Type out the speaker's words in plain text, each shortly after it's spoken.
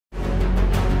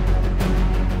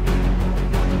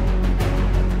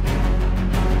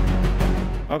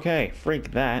Okay,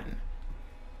 freak that.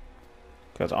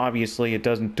 Because obviously it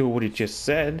doesn't do what it just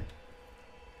said.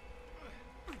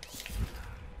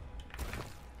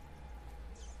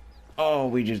 Oh,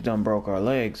 we just done broke our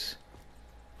legs.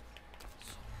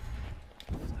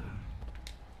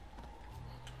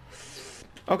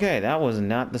 Okay, that was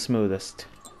not the smoothest.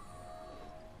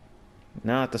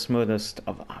 Not the smoothest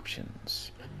of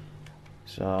options.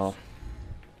 So...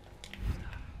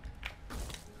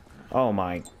 Oh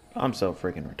my... I'm so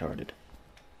freaking retarded.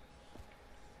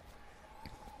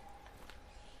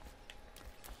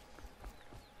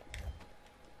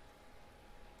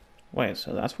 Wait,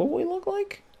 so that's what we look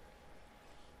like?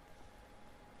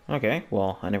 Okay,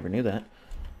 well, I never knew that.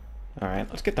 Alright,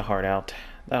 let's get the heart out.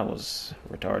 That was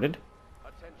retarded.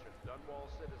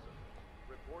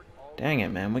 Dang it,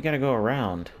 man, we gotta go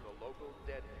around.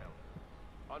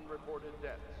 Unreported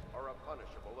deaths are a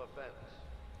punishable offense.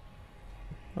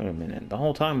 Wait a minute, the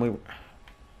whole time we were...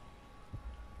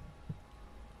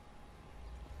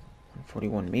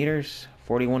 41 meters?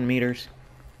 41 meters?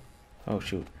 Oh,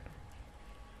 shoot.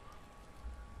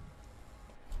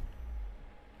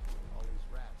 All these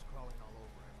rats crawling all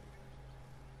over everywhere.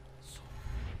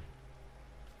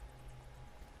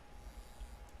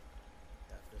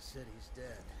 Half the city's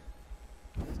dead.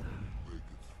 Make it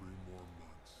 3 more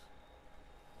months.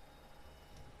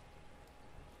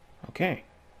 Okay.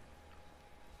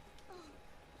 Oh,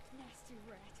 nasty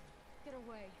rat. Get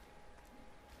away.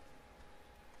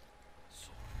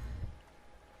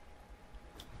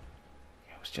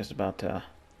 I was just about to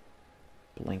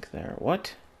blink there.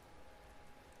 What?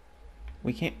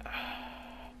 We can't...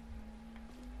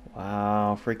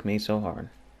 Wow, freak me so hard.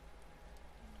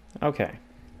 Okay.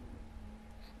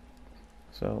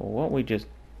 So what we just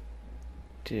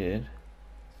did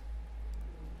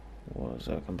was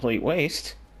a complete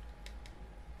waste.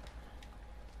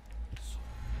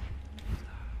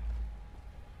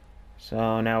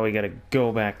 So now we gotta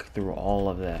go back through all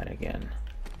of that again.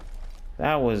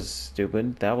 That was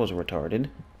stupid. That was retarded.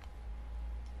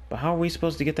 But how are we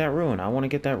supposed to get that rune? I want to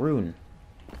get that rune.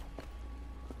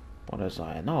 What is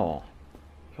I? No.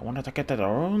 You wanted to get that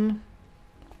rune?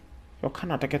 You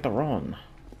cannot get the rune.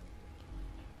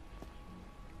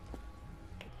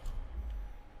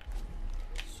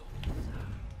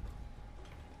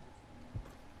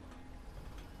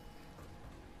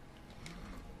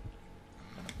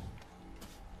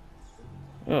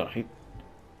 Oh, he...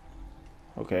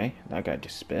 Okay, that guy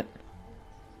just spit.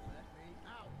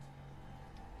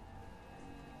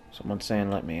 Someone's saying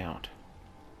let me out.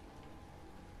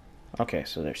 Okay,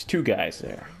 so there's 2 guys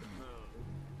there.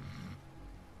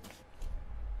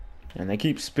 And they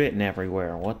keep spitting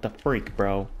everywhere. What the freak,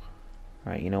 bro?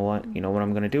 Alright, you know what? You know what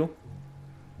I'm gonna do?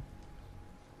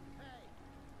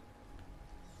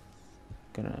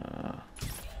 Gonna...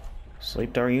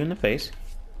 sleep dart you in the face.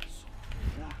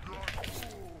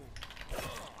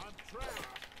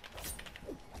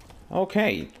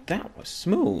 Okay, that was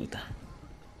smooth.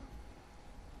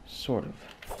 Sort of.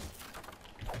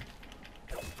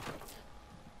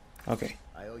 Okay.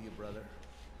 I owe you, brother.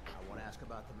 I want to ask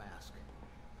about the mask.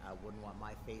 I wouldn't want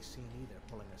my face seen either,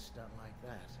 pulling a stunt like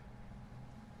that.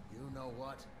 You know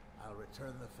what? I'll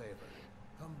return the favor.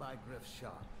 Come by Griff's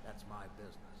shop. That's my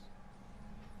business.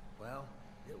 Well,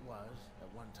 it was at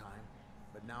one time,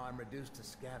 but now I'm reduced to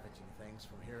scavenging things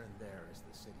from here and there as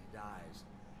the city dies.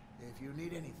 If you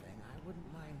need anything, I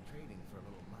wouldn't mind trading for a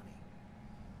little money.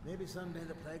 Maybe someday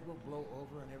the plague will blow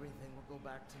over and everything will go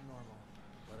back to normal.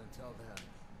 But until then,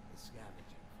 it's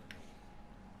scavenging for me.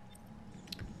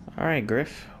 Alright,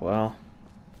 Griff. Well,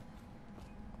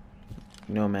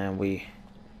 you know, man, we're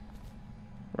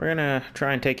gonna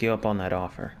try and take you up on that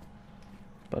offer.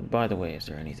 But by the way, is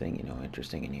there anything, you know,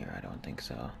 interesting in here? I don't think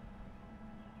so.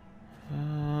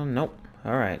 Nope.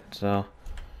 Alright, so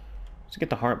let's get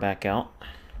the heart back out.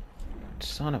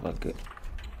 Son of a good...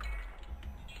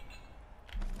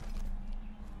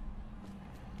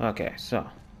 Okay, so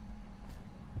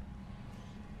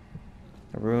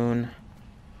the rune.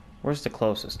 Where's the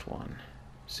closest one?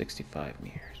 65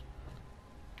 meters.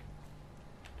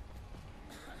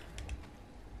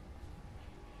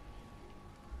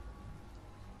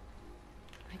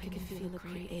 I can feel a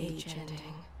great age ending.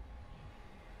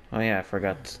 Oh yeah, I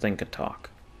forgot this thing could talk.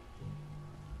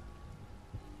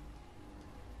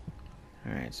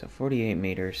 Alright, so 48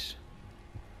 meters.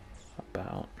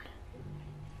 About.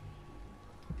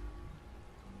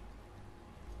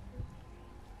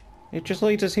 It just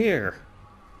leads us here.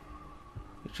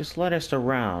 It just led us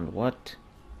around. What?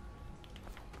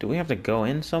 Do we have to go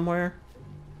in somewhere?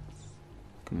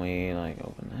 Can we, like,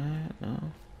 open that? No.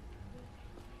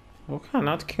 We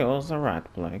cannot kill the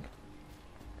rat plague.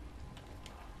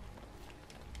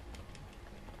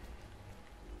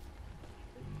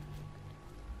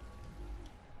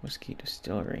 Whiskey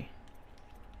Distillery.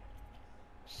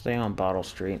 Stay on Bottle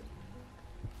Street.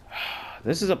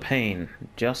 This is a pain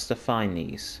just to find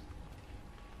these.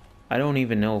 I don't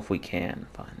even know if we can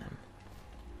find them.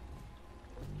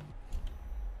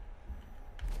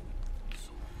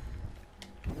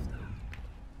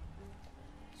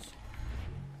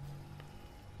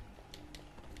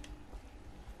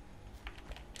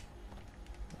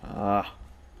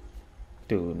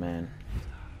 Dude, man.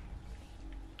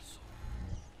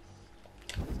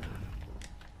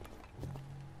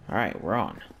 Alright, we're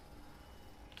on.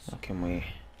 Now can we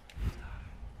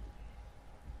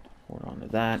teleport onto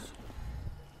that?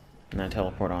 And then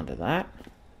teleport onto that?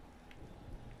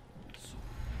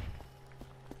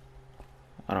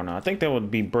 I don't know. I think that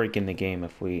would be breaking the game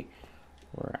if we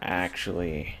were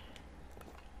actually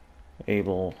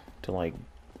able to, like,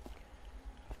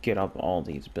 get up all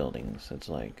these buildings. It's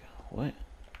like, what?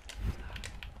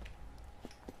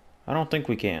 I don't think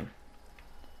we can.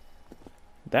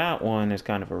 That one is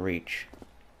kind of a reach.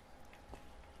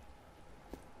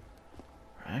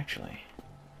 Actually.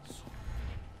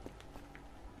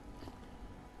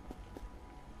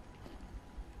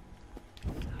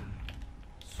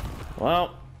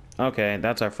 Well, okay,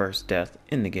 that's our first death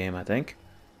in the game, I think.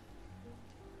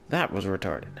 That was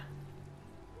retarded.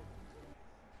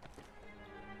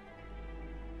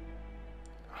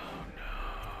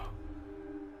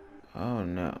 Oh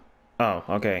no. Oh,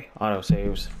 okay.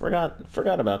 Autosaves.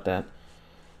 Forgot about that.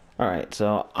 Alright,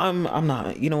 so I'm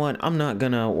not, you know what? I'm not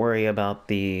gonna worry about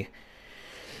the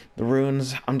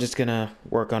runes. I'm just gonna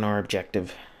work on our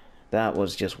objective. That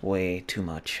was just way too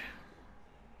much.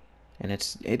 And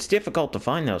it's difficult to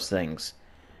find those things.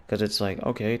 Because it's like,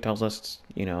 okay, it tells us,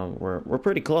 you know, we're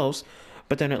pretty close,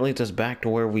 but then it leads us back to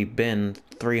where we've been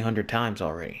 300 times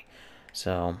already.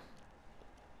 So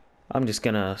I'm just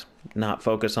gonna not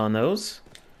focus on those.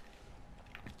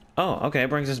 Oh, okay, it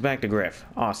brings us back to Griff.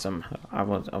 Awesome. I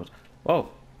was, whoa,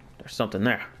 there's something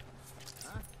there.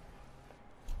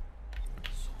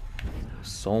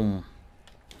 Son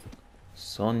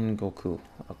Goku.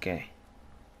 Okay.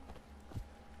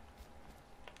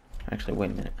 Actually,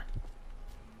 wait a minute.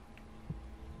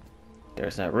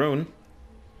 There's that rune.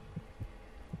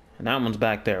 And that one's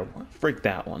back there. Freak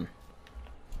that one.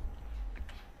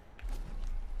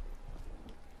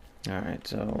 Alright,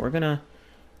 so we're gonna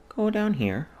go down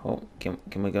here. Oh, can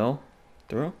we go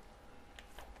through?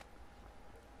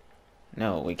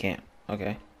 No, we can't.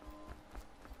 Okay.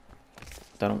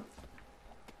 Don't.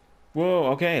 Whoa,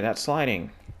 okay, that's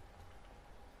sliding.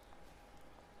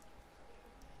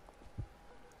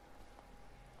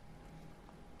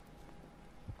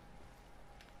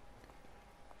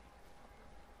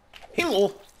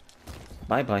 Hello.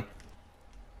 Bye-bye.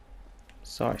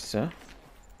 Sorry, sir.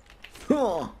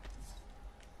 No,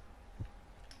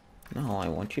 I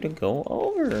want you to go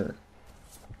over.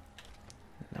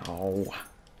 No.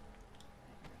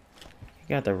 You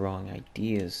got the wrong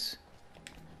ideas.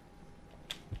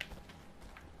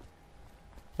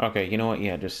 Okay, you know what?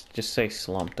 Yeah, just say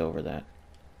slumped over that.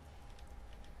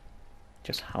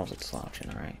 Just how's it slouching,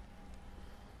 alright?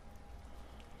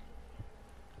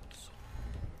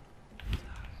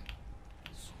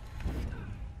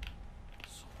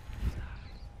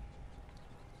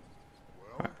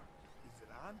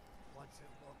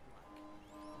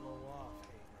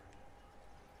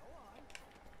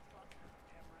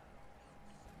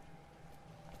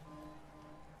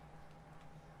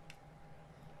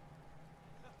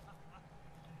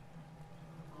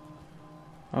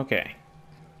 Okay.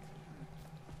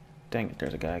 Dang it,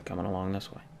 there's a guy coming along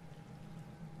this way.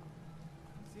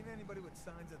 Seen anybody with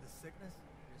signs of the sickness?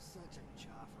 You're such a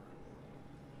chopper.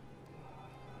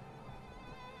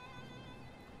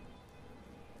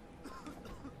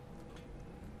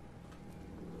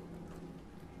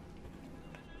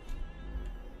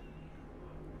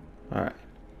 Alright.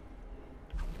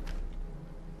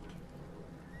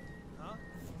 Huh?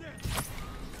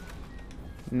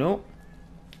 Nope.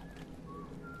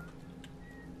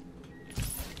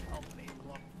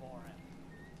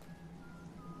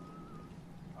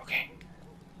 Okay.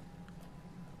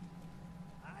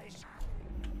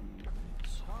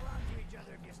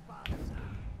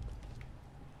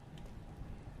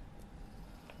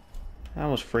 That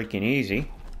was freaking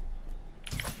easy.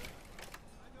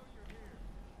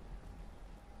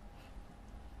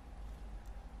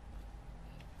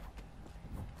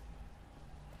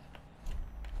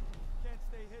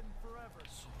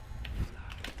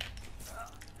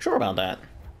 Sure about that.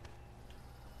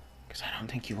 Because I don't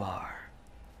think you are.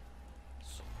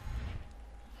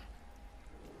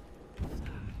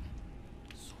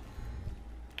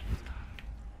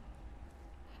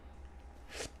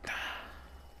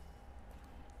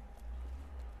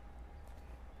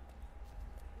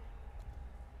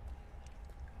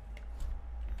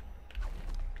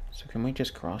 So can we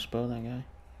just crossbow that guy?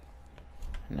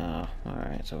 No.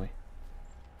 Alright, so we...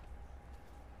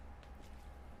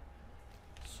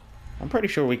 I'm pretty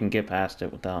sure we can get past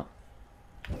it without...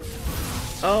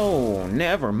 Oh,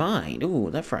 never mind.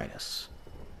 Ooh, that fried us.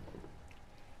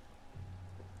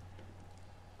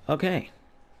 Okay.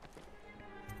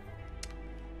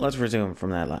 Let's resume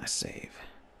from that last save.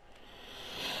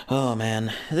 Oh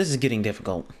man, this is getting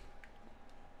difficult.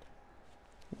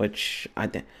 Which, I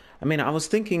mean, I was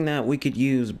thinking that we could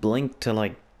use Blink to,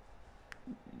 like,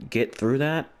 get through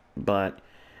that, but...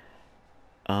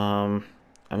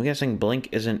 I'm guessing Blink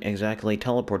isn't exactly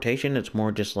teleportation, it's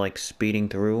more just, like, speeding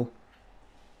through.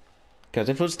 Because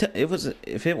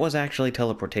if it was actually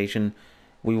teleportation,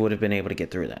 we would have been able to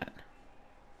get through that.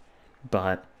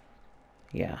 But,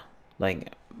 yeah.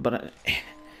 Like, but...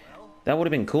 that would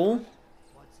have been cool.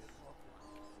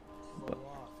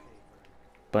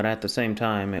 But at the same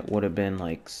time, it would have been,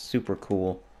 like, super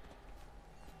cool.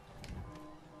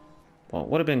 Well, it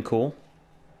would have been cool.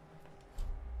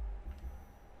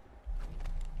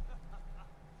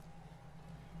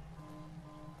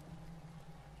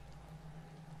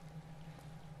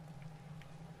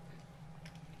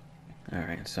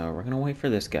 Alright, so we're gonna wait for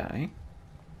this guy.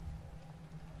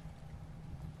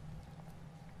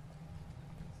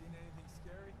 Seen anything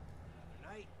scary?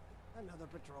 Tonight, another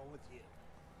patrol with you.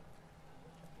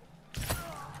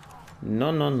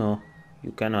 No, no, no.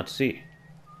 You cannot see.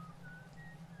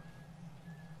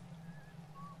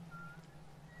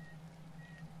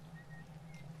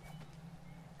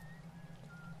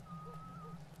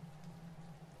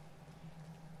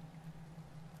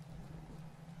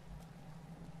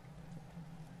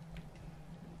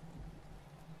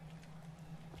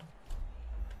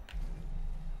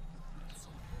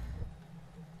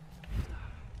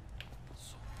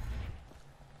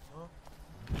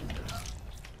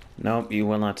 Nope, you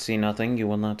will not see nothing. You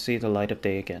will not see the light of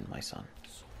day again, my son.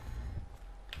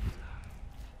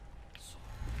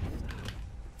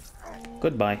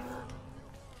 Goodbye.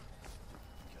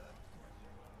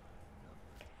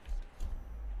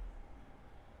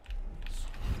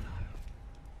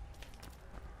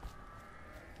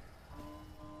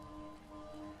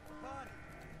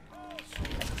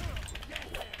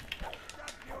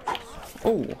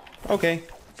 Oh, okay.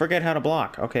 Forget how to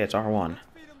block. Okay, it's R1.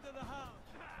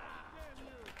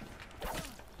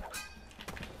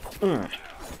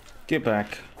 Get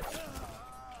back.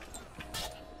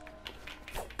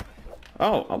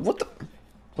 Oh, what the...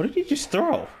 What did he just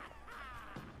throw?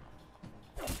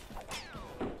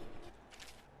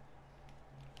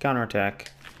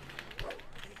 Counterattack.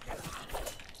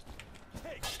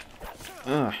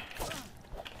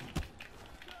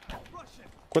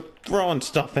 Quit throwing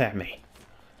stuff at me.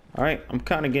 Alright, I'm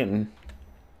kind of getting...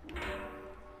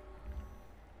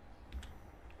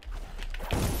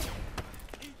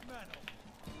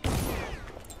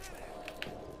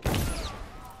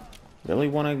 Really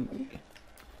want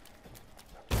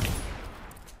to...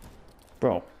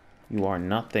 Bro, you are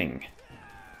nothing.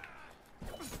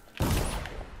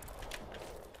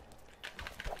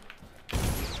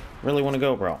 Really want to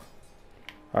go, bro.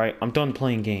 Alright, I'm done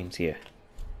playing games here.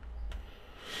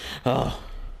 Oh.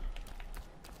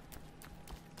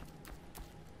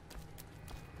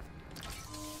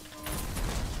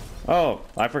 Oh,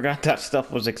 I forgot that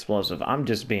stuff was explosive. I'm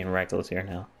just being reckless here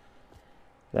now.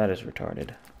 That is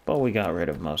retarded. But we got rid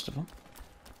of most of them.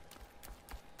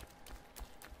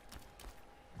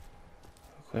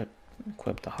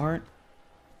 Equip the heart.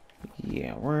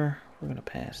 Yeah, we're gonna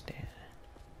pass that.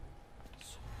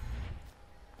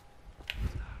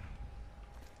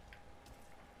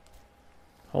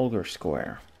 Holger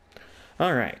Square.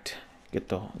 All right,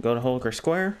 go to Holger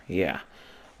Square. Yeah,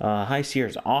 High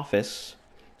Seer's office.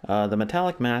 The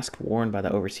metallic mask worn by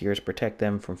the overseers protect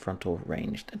them from frontal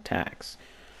ranged attacks.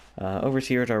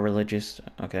 Overseers are religious.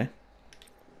 Okay.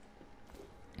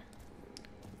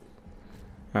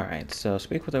 Alright, so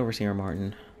speak with Overseer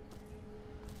Martin.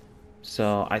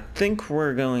 So I think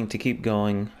we're going to keep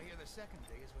going. I hear the second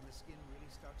day is when the skin really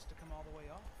starts to come all the way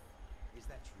off. Is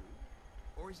that true?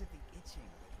 Or is it the itching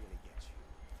that really gets you?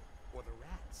 Or the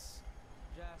rats?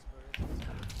 Jasper,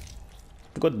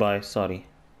 Goodbye, sorry.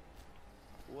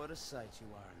 What a sight you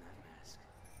are in that mask.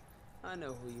 I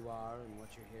know who you are and what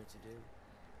you're here to do.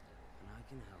 And I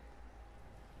can help.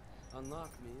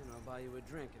 Unlock me and I'll buy you a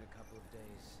drink in a couple of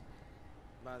days.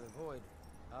 By the void,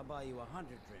 I'll buy you 100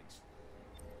 drinks.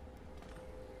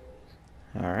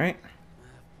 Alright. I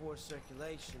have poor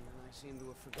circulation and I seem to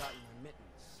have forgotten my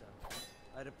mittens, so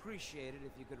I'd appreciate it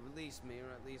if you could release me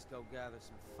or at least go gather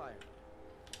some fire.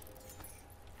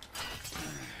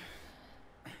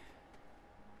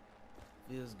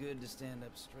 Feels good to stand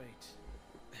up straight.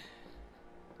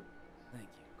 Thank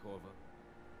you, Corvo.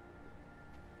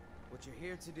 What you're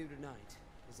here to do tonight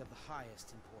is of the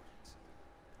highest importance.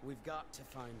 We've got to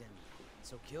find Emily,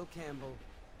 so kill Campbell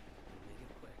and make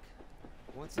it quick.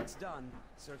 Once it's done,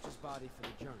 search his body for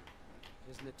the journal,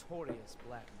 his notorious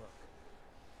black book,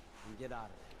 and get out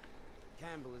of there.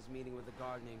 Campbell is meeting with a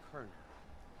guard named Kerner,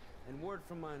 and word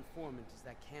from my informant is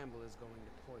that Campbell is going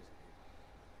to poison him.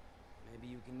 Maybe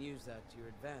you can use that to your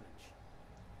advantage.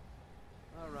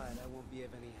 Alright, I won't be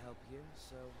of any help here,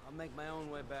 so I'll make my own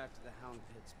way back to the Hound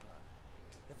Pits pub.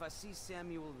 If I see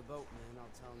Samuel the boatman,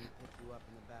 I'll tell him to pick you up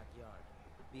in the backyard,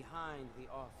 behind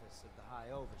the office of the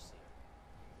High Overseer.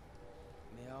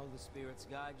 May all the spirits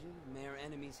guide you, may our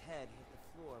enemy's head hit the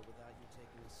floor without you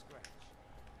taking a scratch.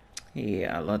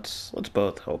 Yeah, let's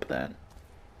both hope that.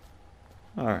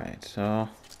 Alright, so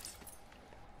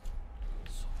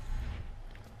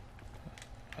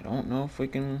I don't know if we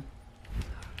can.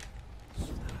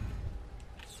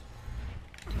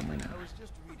 I was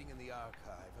just reading in the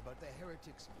archive about the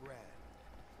heretic's brand.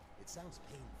 It sounds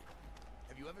painful.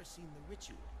 Have you ever seen the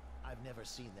ritual? I've never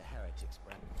seen the heretic's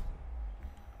brand.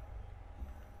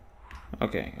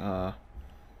 Okay,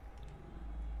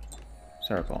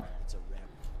 circle. It's a rare,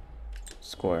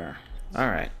 Square.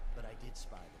 Alright. but I did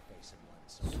spy the face of one,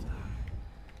 so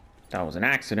That was an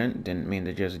accident. Didn't mean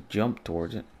to just jump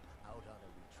towards it. out on a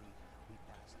retreat, we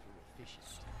passed through a fishing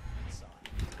town and saw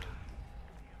him.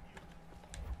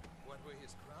 What were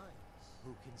his crimes?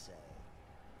 Who can say?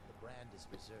 The brand is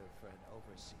reserved for an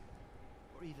overseer,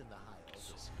 or even the High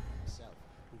Overseer himself,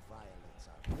 who violates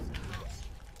our position.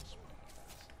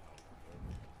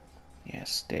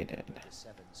 Yes, stated. The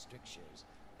 7 strictures,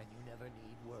 and you never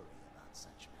need worry about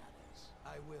such matters.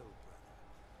 I will,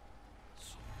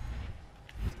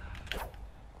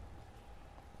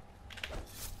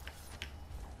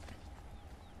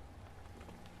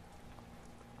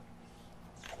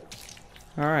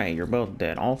 Alright, you're both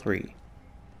dead. All 3. You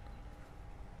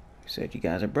said you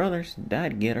guys are brothers.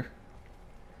 Died to get her.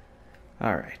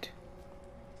 Alright.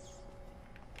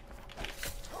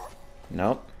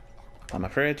 Nope. I'm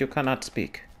afraid you cannot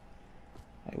speak.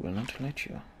 I will not let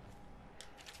you.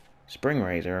 Spring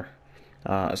Razor.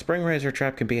 A Spring Razor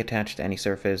trap can be attached to any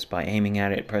surface by aiming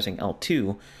at it, pressing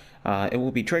L2. It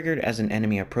will be triggered as an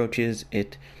enemy approaches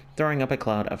it, throwing up a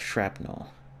cloud of shrapnel.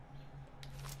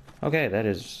 Okay, that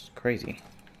is crazy.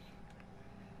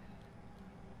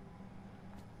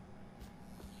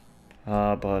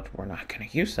 But we're not gonna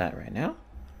use that right now.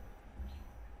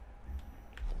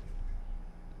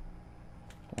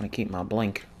 I want to keep my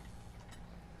blink.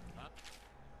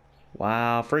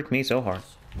 Wow, freaked me so hard.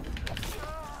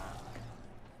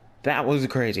 That was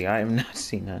crazy. I have not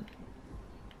seen that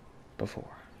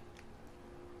before.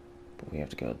 But we have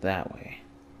to go that way.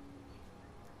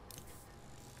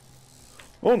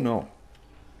 Oh no.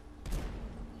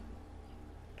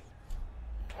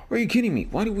 Are you kidding me?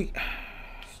 Why do we...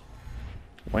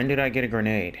 When did I get a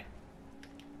grenade?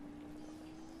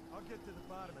 I'll get to the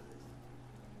bottom of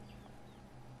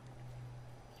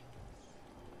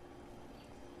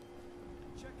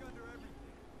this. Check under everything.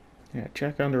 Yeah,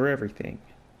 check under everything.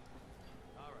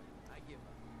 Alright, I give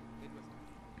up. It was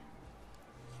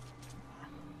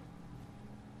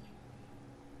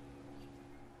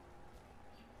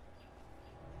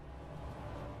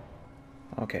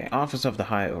Okay, Office of the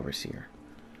High Overseer.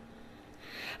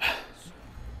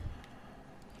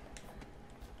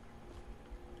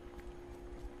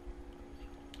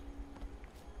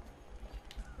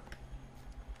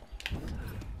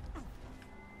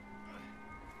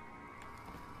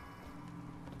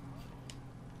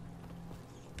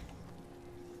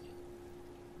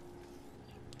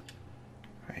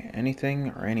 Alright, anything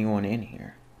or anyone in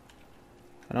here?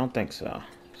 I don't think so.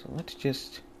 So let's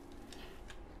just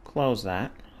close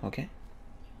that, okay?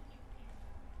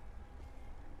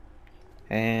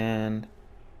 And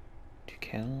to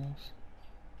kennels.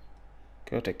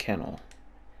 Go to kennel.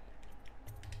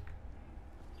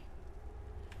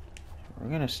 We're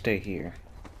gonna stay here.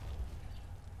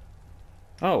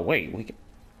 Oh wait, we can.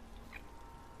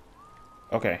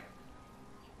 Okay.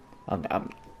 I'm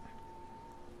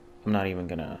not even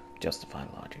gonna justify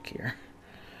logic here.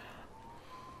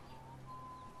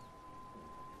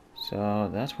 So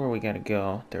that's where we gotta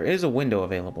go. There is a window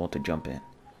available to jump in.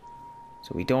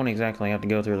 So we don't exactly have to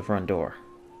go through the front door.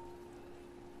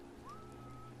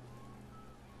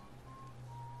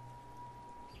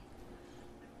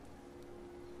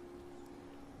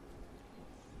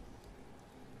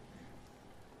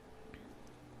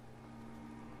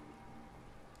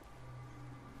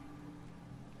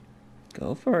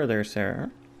 Go further,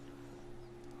 sir.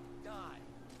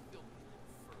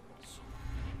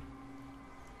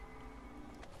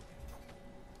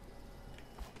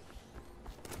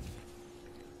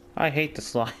 I hate the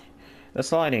slide. The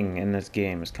sliding in this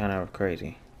game is kind of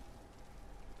crazy.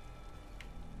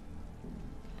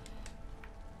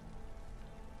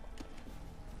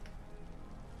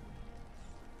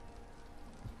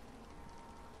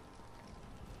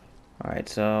 Alright,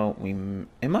 so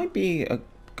it might be a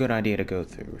good idea to go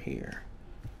through here.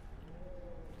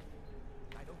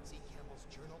 I don't see Campbell's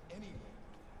journal anywhere.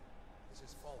 This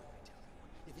is folly, I tell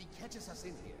you. If he catches us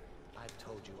in here, I've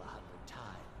told you 100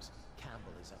 times.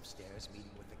 Campbell is upstairs meeting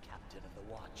with the captain of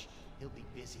the watch. He'll be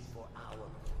busy for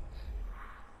hours.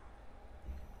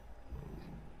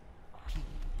 Keep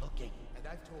looking.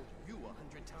 and I've told you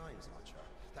 100 times, Archer,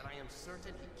 that I am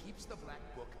certain he keeps the Black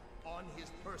Book on his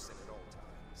person at all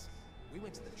times. We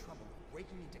went to the trouble of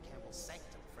breaking into Campbell's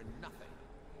sanctum for nothing.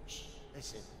 Shh,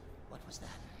 listen. What was that?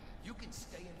 You can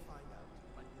stay and find out,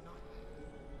 but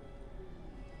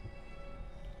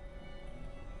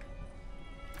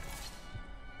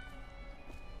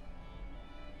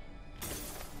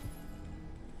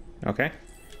not... Okay.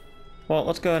 Well,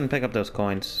 let's go ahead and pick up those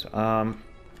coins.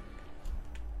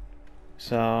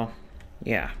 So,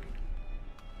 yeah.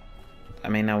 I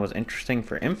mean, that was interesting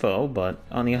for info, but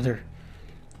on the other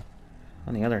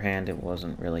hand, it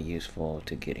wasn't really useful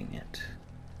to getting it.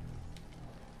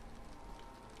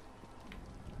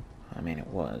 I mean, it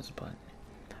was, but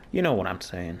you know what I'm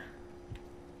saying.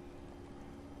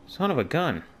 Son of a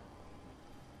gun.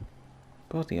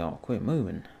 Both of y'all quit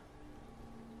moving.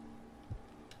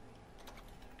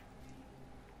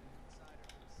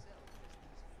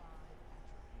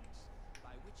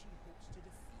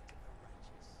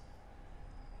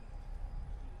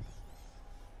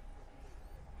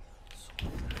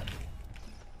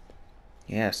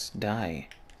 Yes, die.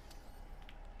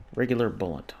 Regular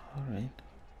bullet. Alright.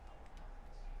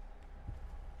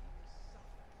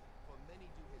 For many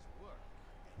do his work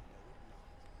and know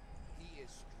it not. He is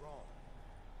strong,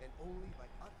 and only by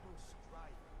utmost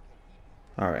striving can he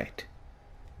be... Alright.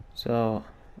 So,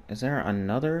 is there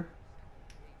another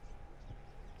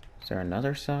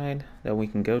side that we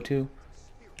can go to?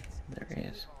 There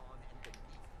is.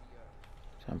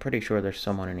 So I'm pretty sure there's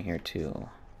someone in here too.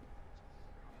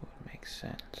 Would make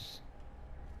sense.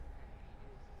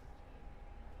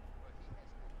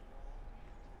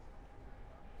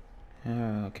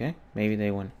 Okay, maybe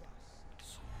they went.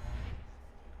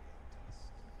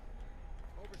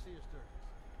 Overseer's Sturgis.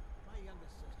 My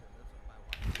youngest sister lives with my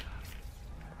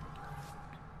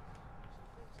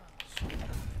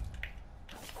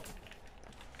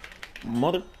wife.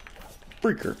 Mother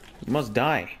freaker. You must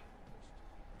die.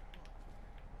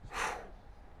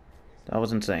 That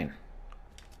was insane.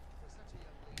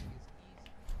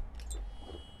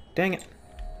 Dang it.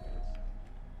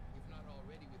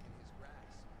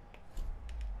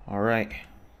 Alright.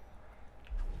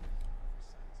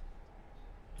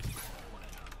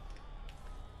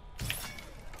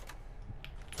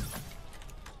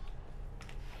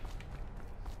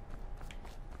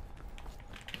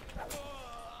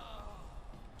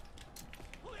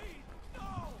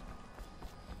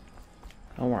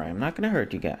 Don't worry, I'm not gonna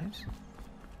hurt you guys.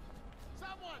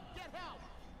 Someone, get help!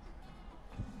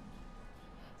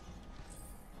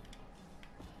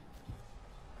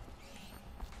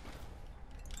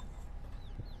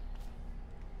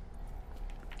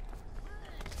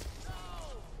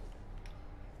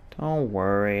 Don't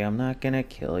worry, I'm not gonna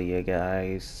kill you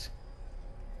guys.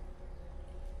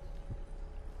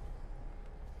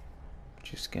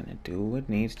 Just gonna do what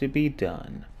needs to be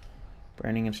done.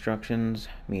 Branding instructions,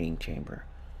 meeting chamber.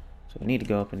 So we need to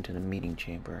go up into the meeting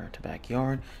chamber to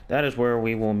backyard. That is where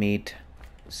we will meet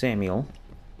Samuel.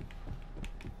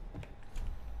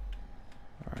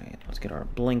 Alright, let's get our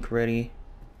blink ready.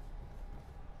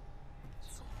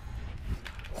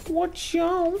 What's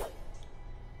y'all?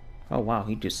 Oh wow,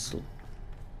 he just...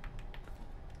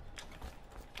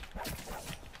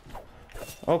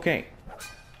 Okay.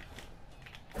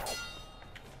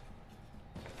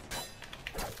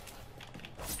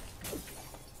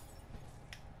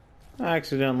 I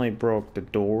accidentally broke the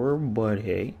door, but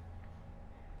hey.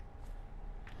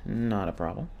 Not a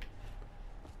problem.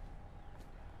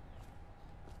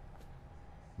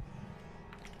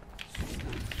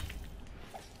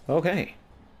 Okay.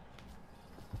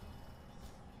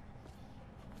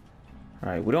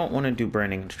 Alright, we don't want to do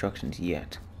branding instructions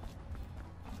yet.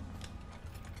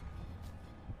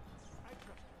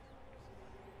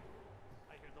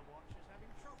 I hear the watch is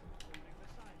having trouble opening the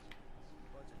signs.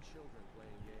 Bunch of children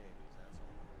playing games, that's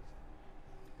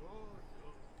all it is. Good,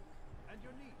 good. And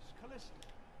your niece, Callista.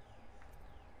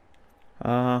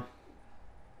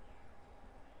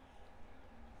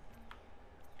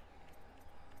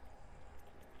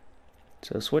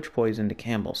 So switch poison to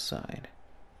Campbell's side.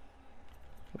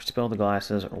 or spill the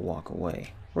glasses, or walk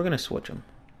away. We're gonna switch them.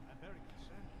 I'm very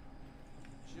concerned.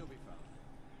 She'll be found.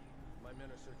 My men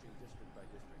are searching district by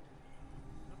district.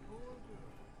 The poor girl.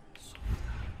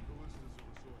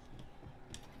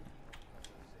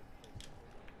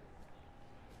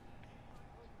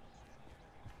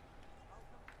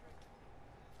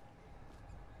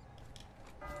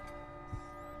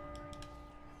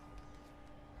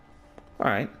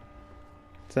 Alright.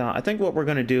 So I think what we're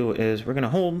gonna do is we're gonna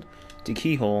hold the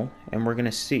keyhole and we're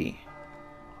gonna see.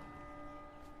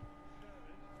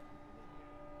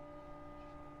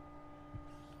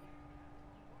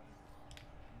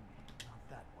 Not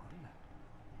that one. No.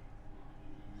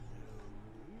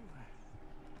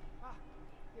 Ah,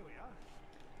 here we are.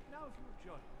 Now if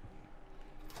you'll join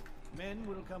me. Men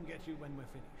will come get you when we're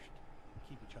finished.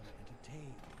 Keep each other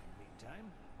entertained in the meantime.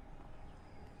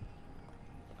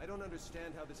 I don't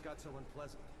understand how this got so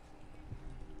unpleasant.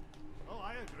 Oh,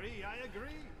 I agree, I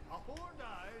agree. A whore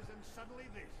dies and suddenly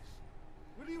this.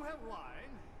 Will you have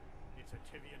wine? It's a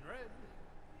Tivian red.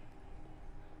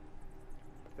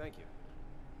 Thank you.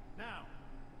 Now,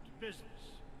 to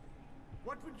business.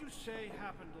 What would you say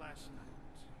happened last night?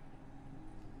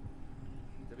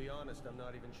 To be honest, I'm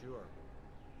not even sure.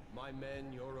 My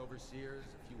men, your overseers,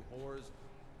 a few whores,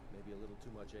 maybe a little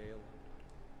too much ale.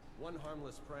 One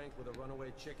harmless prank with a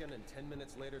runaway chicken, and 10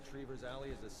 minutes later, Trevor's Alley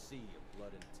is a sea of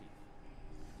blood and teeth.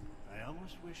 I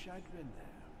almost wish I'd been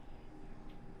there.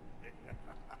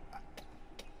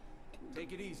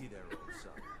 Take it easy there, old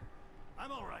son.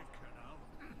 I'm all right, Colonel.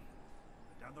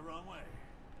 But down the wrong way.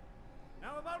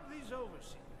 Now about these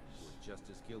overseers. You're just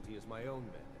as guilty as my own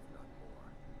men, if not more.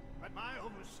 But my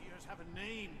overseers have a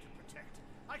name to protect.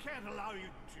 I can't allow you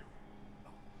to...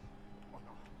 Oh,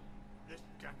 no. This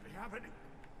can't be happening.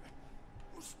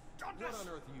 Who's done this? What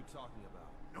on earth are you talking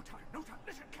about? No time, no time.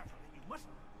 Listen carefully. You must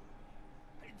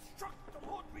instruct the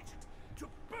Lord Regent to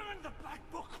burn the Black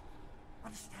Book.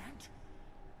 Understand?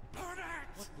 Burn it!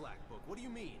 What Black Book? What do you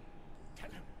mean? Tell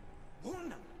him. Warn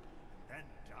them. Then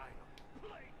die of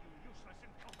plague, you useless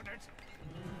incompetent.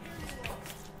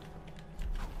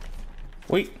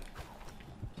 Wait.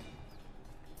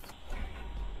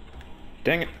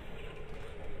 Dang it.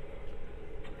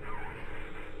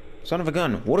 Son of a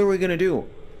gun, what are we gonna do?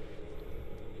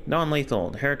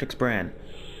 Non-lethal, the Heretic's brand.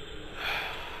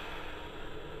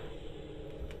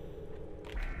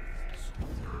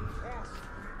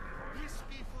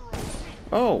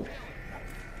 Oh!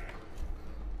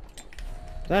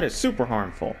 That is super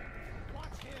harmful.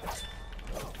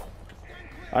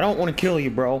 I don't want to kill you,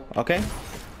 bro, okay?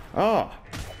 Oh!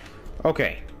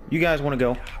 Okay, you guys want to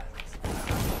go.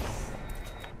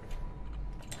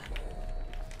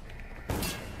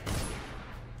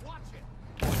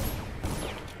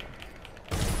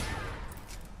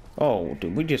 Oh,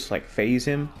 did we just, like, phase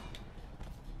him?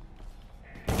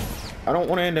 I don't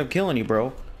want to end up killing you,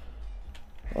 bro.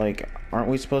 Like, aren't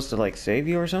we supposed to, like, save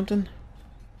you or something?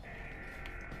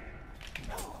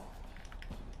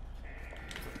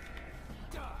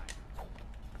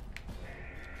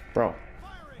 Bro.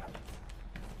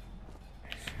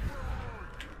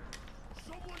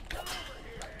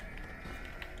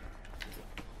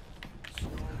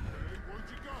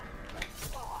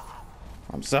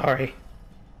 I'm sorry.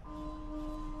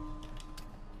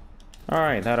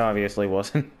 Alright, that obviously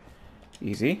wasn't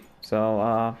easy.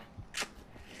 So,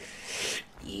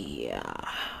 yeah.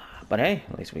 But hey,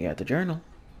 at least we got the journal.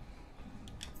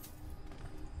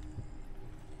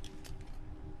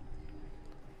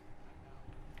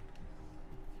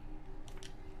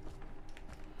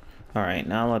 Alright,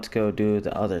 now let's go do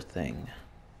the other thing.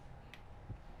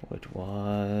 Which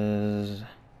was...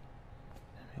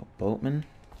 Boatman?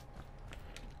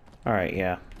 Alright,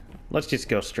 yeah. Let's just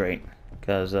go straight.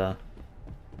 Because,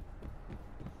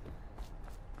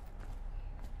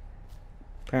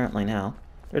 apparently now,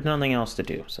 there's nothing else to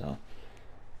do, so...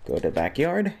 Go to the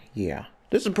backyard? Yeah.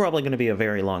 This is probably going to be a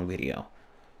very long video.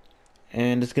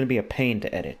 And it's going to be a pain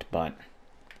to edit, but...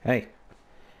 Hey.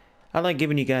 I like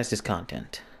giving you guys this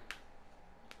content.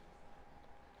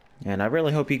 And I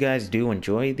really hope you guys do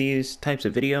enjoy these types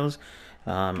of videos.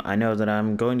 I know that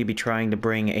I'm going to be trying to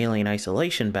bring Alien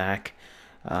Isolation back.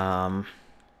 But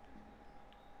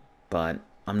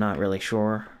I'm not really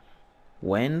sure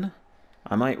when.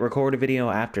 I might record a video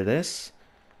after this.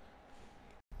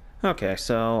 Okay,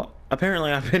 so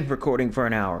apparently I've been recording for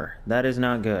an hour. That is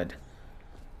not good.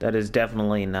 That is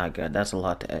definitely not good. That's a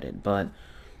lot to edit. But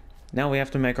now we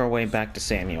have to make our way back to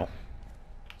Samuel.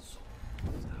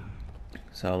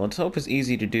 So let's hope it's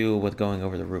easy to do with going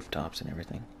over the rooftops and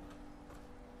everything.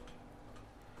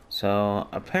 So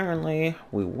apparently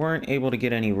we weren't able to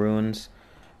get any ruins.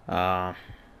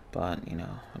 But, you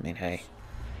know, I mean, hey.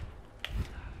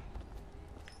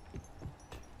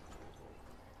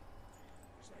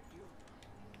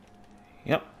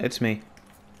 Yep, it's me.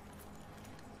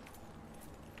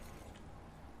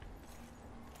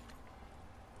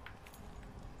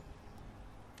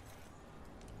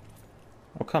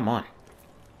 Oh, come on.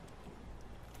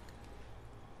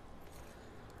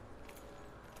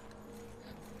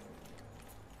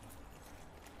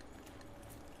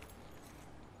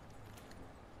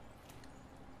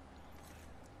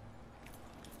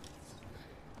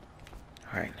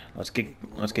 Alright, let's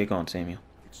get going, Samuel.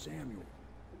 It's Samuel.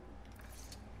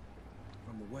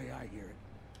 From the way I hear it,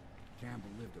 Campbell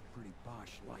lived a pretty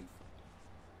posh life.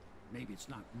 Maybe it's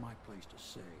not my place to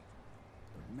say,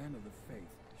 but men of the faith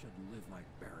shouldn't live like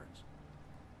barons.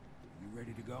 You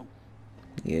ready to go?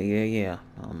 Yeah.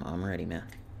 I'm ready, man.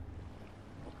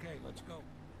 Okay, let's go.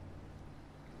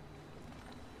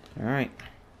 Alright.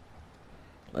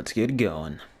 Let's get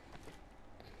going.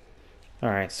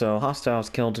 Alright, so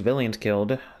hostiles killed, civilians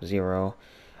killed, 0.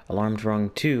 Alarms rung,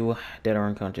 2. Dead or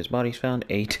unconscious bodies found,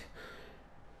 8.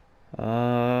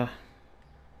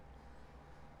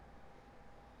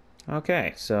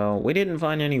 Okay, so we didn't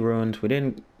find any ruins, we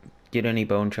didn't get any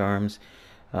bone charms,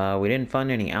 we didn't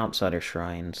find any outsider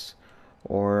shrines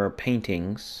or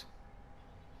paintings.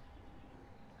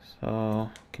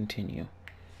 So, continue.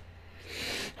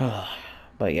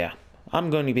 But yeah,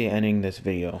 I'm going to be ending this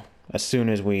video as soon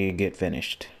as we get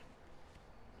finished,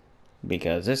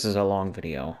 because this is a long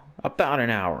video, about an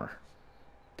hour.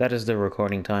 That is the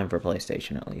recording time for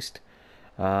PlayStation, at least.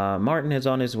 Martin is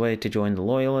on his way to join the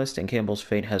Loyalists, and Campbell's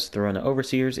fate has thrown the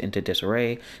Overseers into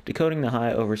disarray. Decoding the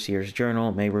High Overseer's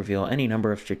journal may reveal any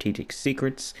number of strategic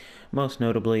secrets, most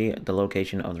notably the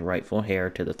location of the rightful heir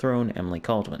to the throne, Emily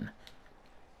Caldwin.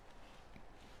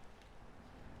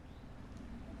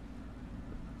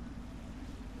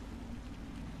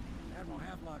 Admiral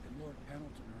Havelock and Lord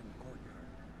Pendleton are in the courtyard.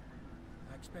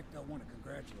 I expect they'll want to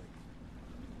congratulate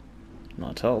you.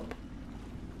 Let's hope.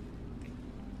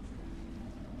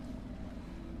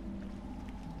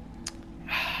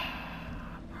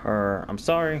 I'm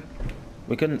sorry.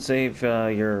 We couldn't save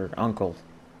your uncle.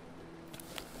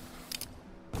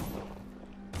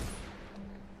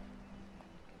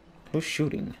 Who's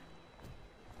shooting?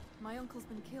 My uncle's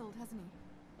been killed, hasn't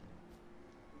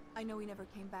he? I know he never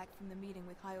came back from the meeting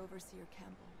with High Overseer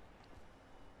Campbell.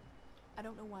 I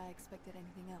don't know why I expected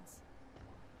anything else.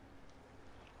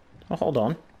 Oh, hold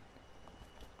on.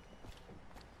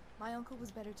 My uncle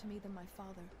was better to me than my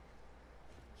father.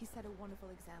 He set a wonderful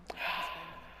example for his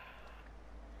family.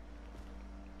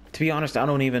 To be honest, I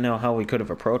don't even know how we could have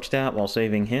approached that while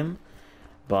saving him,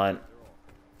 but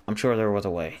I'm sure there was a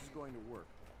way. This is going to work.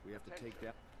 We have to take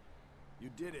that. You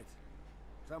did it.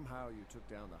 Somehow you took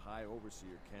down the High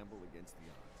Overseer Campbell against the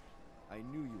odds. I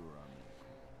knew you were on the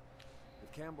way.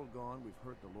 With Campbell gone, we've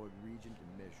hurt the Lord Regent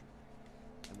immeasurably.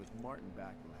 And with Martin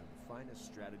back, we'll have the finest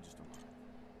strategist alive.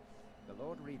 The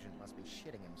Lord Regent must be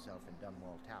shitting himself in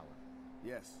Dunwall Tower.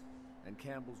 Yes, and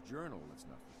Campbell's journal, let's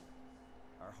not forget.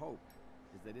 Our hope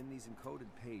is that in these encoded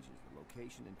pages, the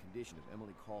location and condition of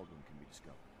Emily Caldwin can be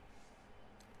discovered.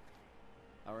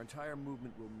 Our entire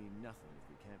movement will mean nothing if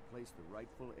we can't place the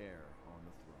rightful heir on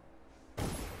the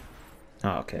throne.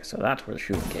 Oh, okay, so that's where the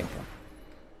shooting came from.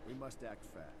 We must act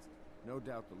fast. No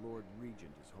doubt the Lord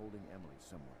Regent is holding Emily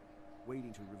somewhere,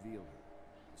 waiting to reveal her,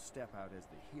 to step out as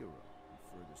the hero and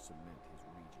further cement his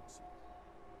regency.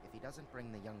 If he doesn't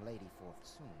bring the young lady forth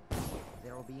soon,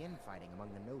 there will be infighting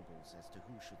among the nobles as to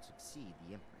who should succeed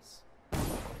the Empress.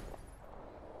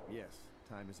 Yes,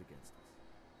 time is against us.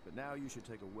 But now you should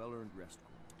take a well-earned rest,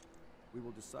 Cornwall. We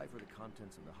will decipher the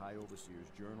contents of the High Overseer's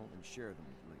journal and share them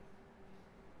with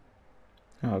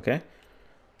Lee. Okay.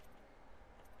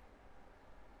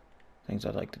 Things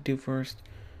I'd like to do first.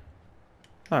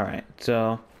 Alright,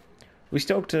 so we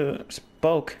spoke to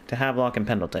Havelock and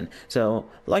Pendleton. So,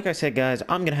 like I said, guys,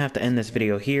 I'm going to have to end this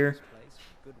video here.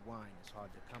 Good wine is hard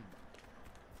to come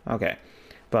by. Okay,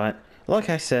 but like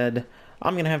I said,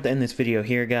 I'm going to have to end this video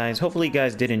here, guys. Hopefully you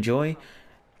guys did enjoy.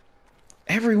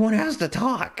 Everyone has to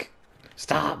talk.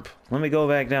 Stop. Let me go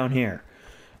back down here.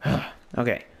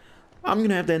 Okay. I'm going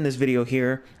to have to end this video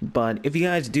here, but if you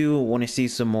guys do want to see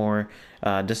some more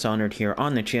Dishonored here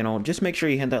on the channel, just make sure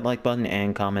you hit that like button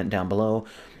and comment down below.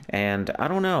 And I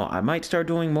don't know, I might start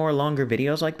doing more longer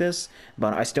videos like this,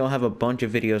 but I still have a bunch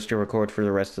of videos to record for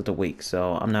the rest of the week,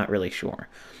 so I'm not really sure.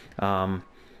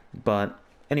 But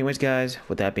anyways, guys,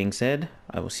 with that being said,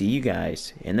 I will see you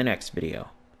guys in the next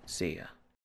video. See ya.